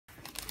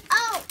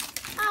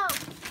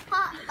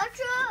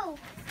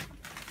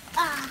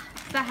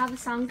that how the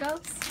song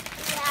goes?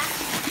 Yeah.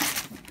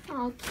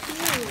 Oh, cute.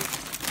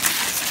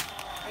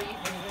 Are you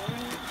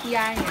videoing?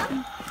 Yeah, I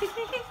am.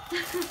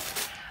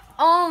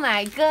 Oh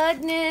my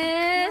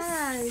goodness.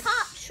 Yes.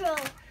 Paw Patrol.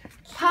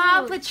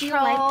 Paw Cute. Do you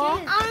Patrol.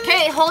 like it?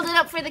 Okay, hold it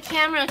up for the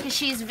camera because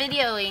she's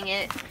videoing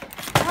it.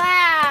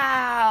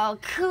 Wow,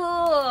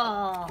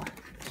 cool.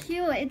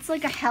 Cute. It's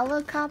like a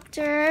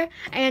helicopter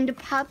and a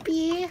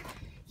puppy.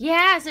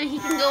 Yeah, so he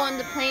can go on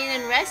the plane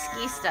and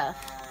rescue stuff.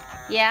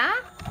 Yeah?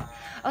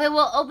 Okay,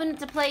 well, open it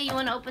to play. You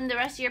want to open the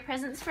rest of your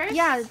presents first?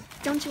 Yeah,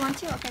 don't you want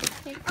to? Okay.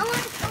 I want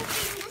to open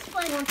this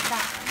one. You want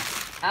that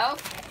one?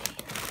 Okay.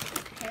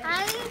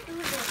 How do you do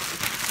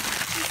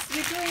this?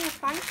 You're doing it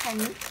fine,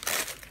 Penny.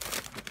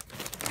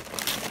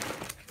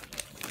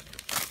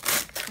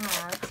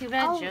 Aw, too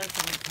bad Oh. Joe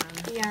can't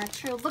come. Yeah,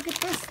 true. Look at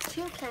this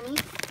too, Penny.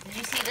 Did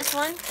you see this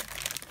one?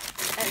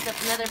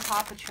 It's another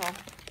Paw Patrol.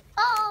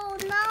 Oh,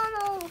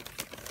 no.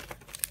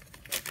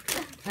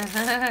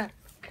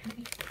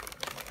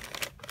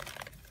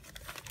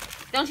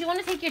 Don't you want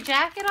to take your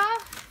jacket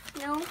off?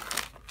 No.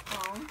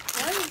 Oh,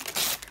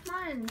 wait. Come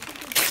on.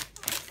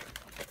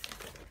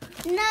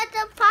 Not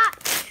the Paw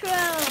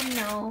Patrol.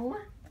 No.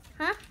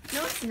 Huh?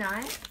 No, it's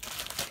not.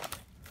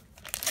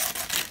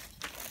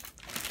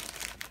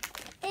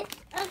 It's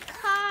a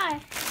car.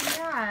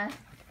 Yeah.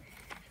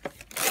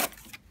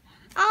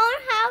 I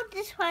want to have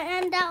this one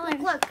and that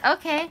one. Look.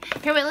 Okay.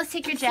 Here, wait, let's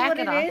take your See what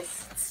jacket it off.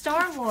 is?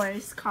 Star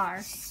Wars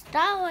car.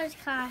 Star Wars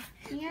car.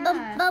 Yeah.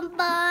 Bum, bum,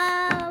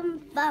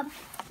 bum, bum,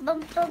 bum,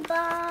 bum,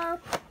 bum.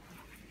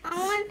 I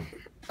want to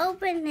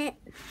open it.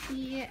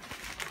 Yeah.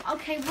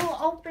 Okay, we'll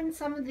open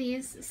some of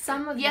these.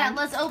 Yeah, them.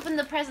 let's open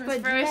the presents But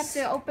you have first,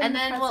 to open and the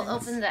then we'll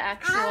presents. open the I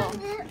actual. want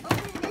to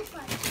open this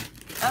one.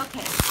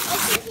 Okay.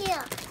 Open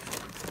here.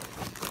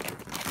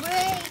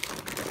 Break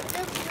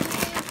the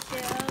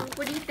picture.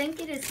 What do you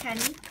think it is,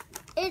 Kenny?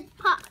 It's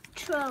Paw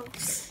Patrol.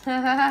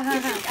 You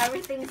think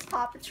everything's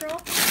Paw Patrol?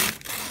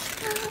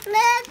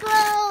 Lego.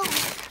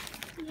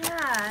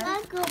 Yeah.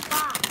 Lego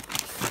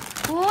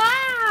box.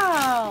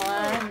 Wow.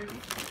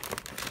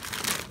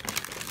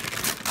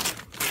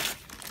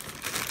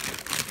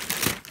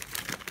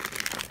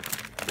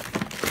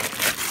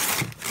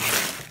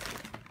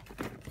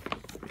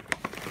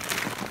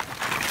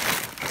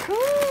 Cool.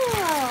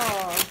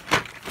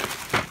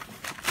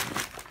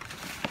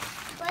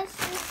 What's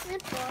the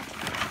zipper?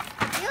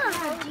 You don't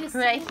know. Do you see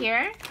Right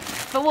here.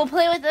 But we'll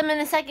play with them in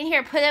a second.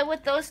 Here, put it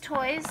with those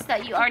toys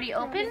that you already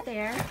opened, right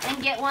there?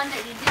 and get one that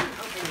you didn't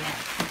open yet.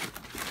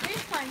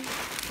 This one.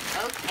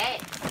 Okay.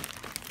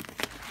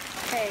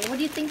 Okay, what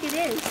do you think it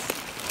is?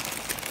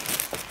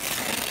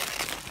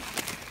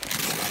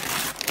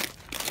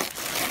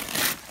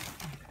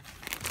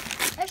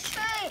 A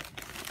shirt.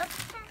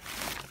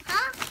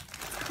 Huh?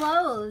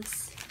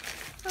 Clothes.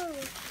 Oh.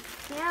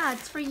 Yeah,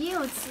 it's for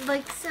you. It's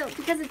like so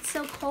because it's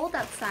so cold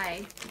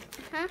outside.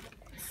 Huh?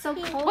 It's so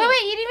Wait, cold. Wait,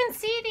 you didn't even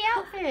see the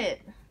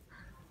outfit.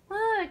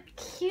 Look,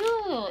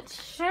 cute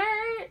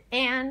shirt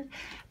and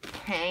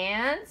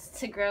pants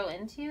to grow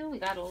into. We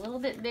got a little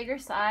bit bigger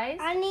size.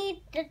 I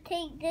need to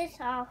take this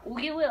off.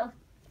 We will.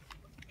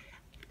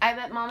 I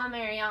bet Mama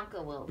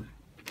Marianka will.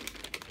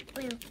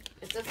 Will.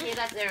 It's okay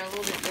that they're a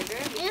little bit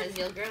bigger because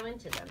you'll grow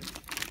into them.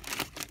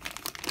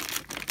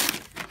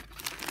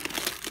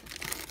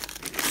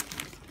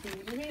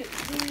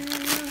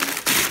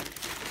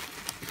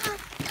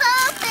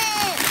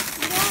 Thomas!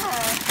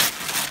 Yeah.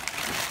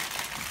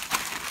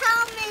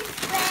 Thomas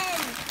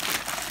friend!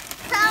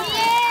 Thomas!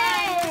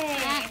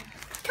 Yay!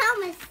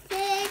 Thomas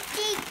said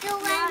the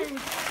one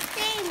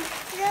thing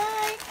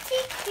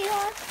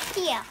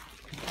here.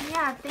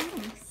 Yeah,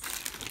 thanks.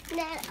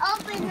 Then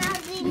open up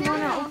the You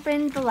want to open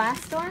the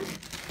last one?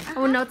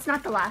 Oh no, it's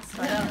not the last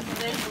one. No,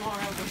 there's more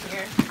over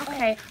here.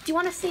 Okay. Do you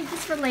want to save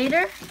this for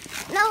later?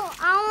 No,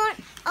 I want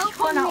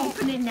You want to open it.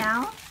 open it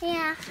now?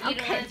 Yeah. You don't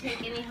Okay. want to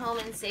take any home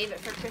and save it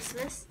for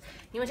Christmas?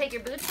 You want to take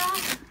your boots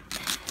off?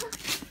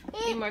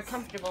 Be more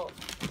comfortable.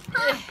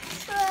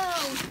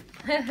 Patrol.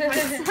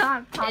 It's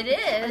not Paw It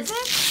Patrol, is.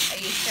 it?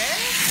 Are you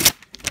sure?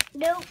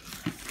 Nope.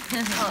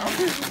 Oh.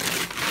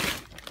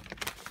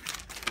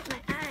 My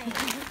eye.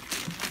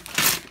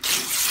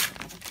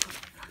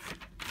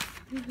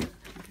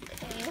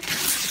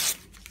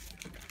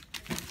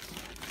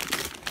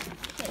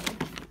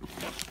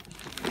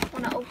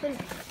 Want to open?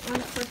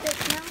 Want to flip it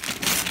now?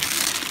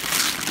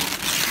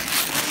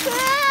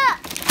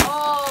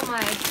 Oh my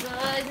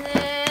I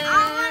goodness.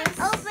 want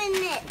to open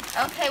it.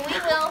 Okay, we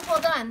will.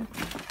 Hold on.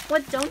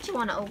 What don't you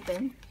want to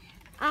open?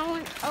 I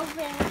want to open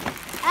it.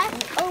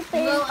 Let's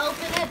open We'll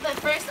open it, but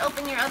first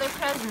open your other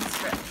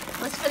presents.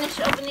 Let's finish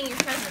opening your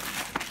presents.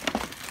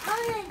 I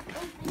want to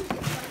open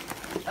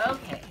this one.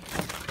 Okay.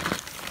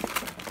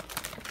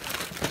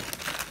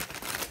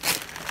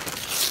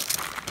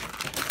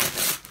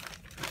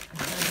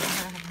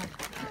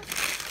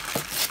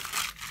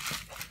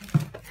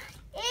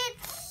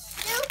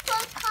 It's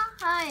super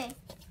car.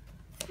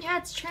 Yeah,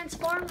 it's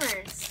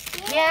Transformers.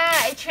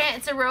 Yeah,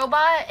 it's a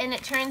robot and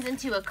it turns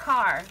into a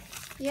car.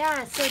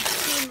 Yeah, so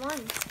it's 2 in 1.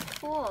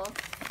 Cool.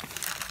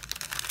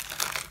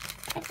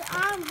 It's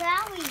on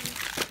bellies.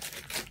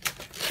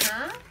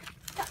 Huh?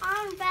 It's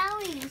on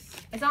bellies.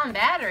 It's on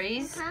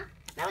batteries. Huh?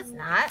 No, it's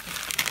not.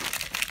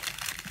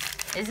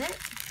 Is it?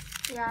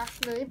 Yeah,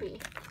 maybe.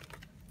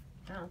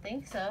 I don't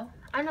think so.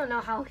 I don't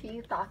know how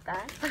he thought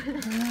that.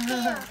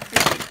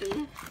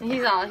 Here.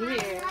 He's all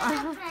here.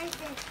 Another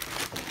present.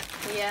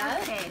 Yeah.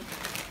 Okay.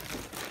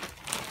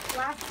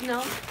 Last,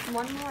 no,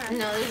 one more.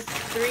 No, there's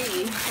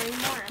 3. 3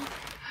 more.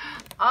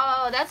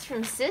 Oh, that's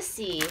from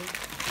Sissy.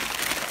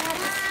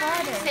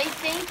 Sweater. Say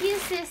thank you,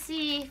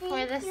 Sissy,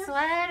 for the Thank you.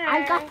 sweater.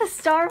 I got the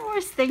Star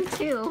Wars thing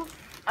too.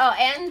 Oh,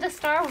 and the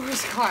Star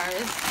Wars cars.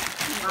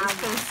 It's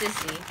from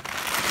Sissy.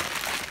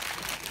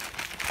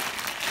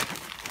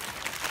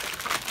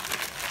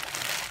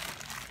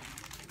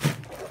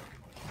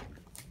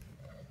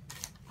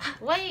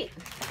 Wait.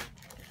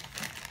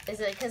 Is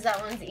it because that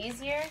one's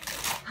easier?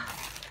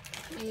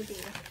 Maybe.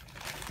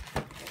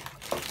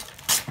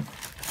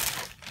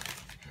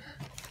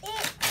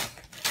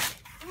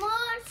 It's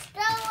more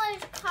Star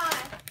Wars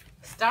cars.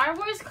 Star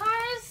Wars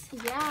cars?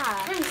 Yeah.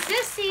 From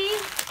Sissy.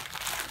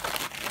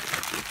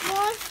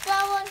 More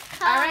Star Wars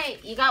cars. All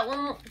right, you got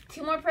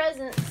 2 more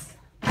presents.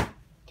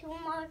 2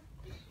 more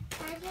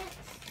presents.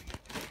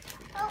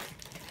 Oh.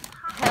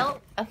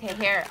 Help? Okay,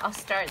 here, I'll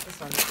start this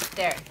one.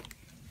 There.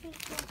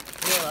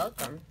 You're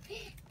welcome.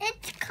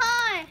 It's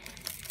car.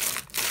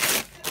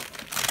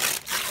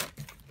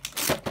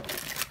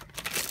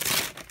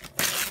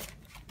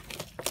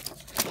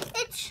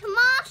 It's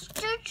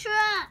monster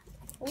truck.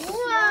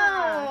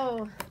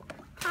 Whoa.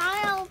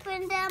 I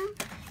opened them.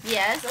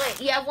 Yes.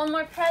 Wait, you have 1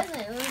 more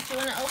present. Do you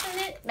want to open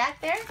it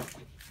back there?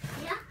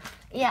 Yeah.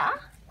 Yeah.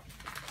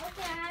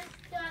 Okay, let's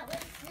start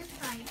with this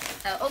one.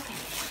 Oh, okay.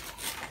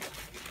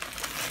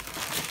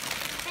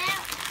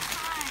 That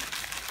car.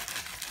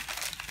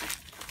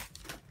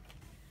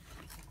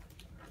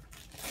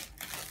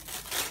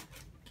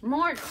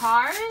 More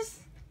cars?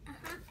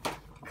 Uh-huh.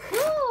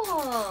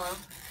 Cool.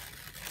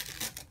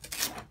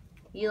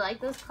 You like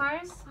those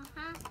cars?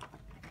 Uh-huh.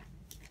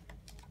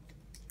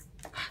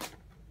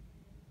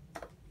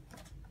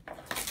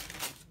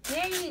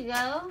 There you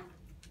go.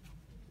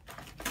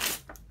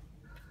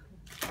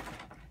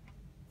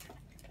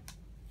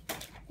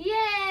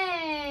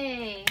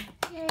 Yay!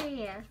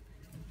 Yay.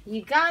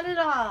 You got it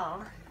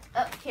all.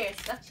 Oh, here,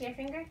 stuck to your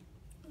finger.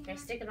 Here,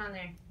 stick it on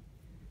there.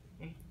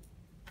 Okay.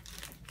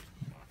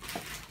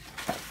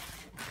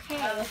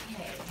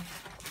 Okay.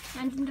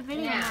 Ending the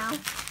video Yeah. now.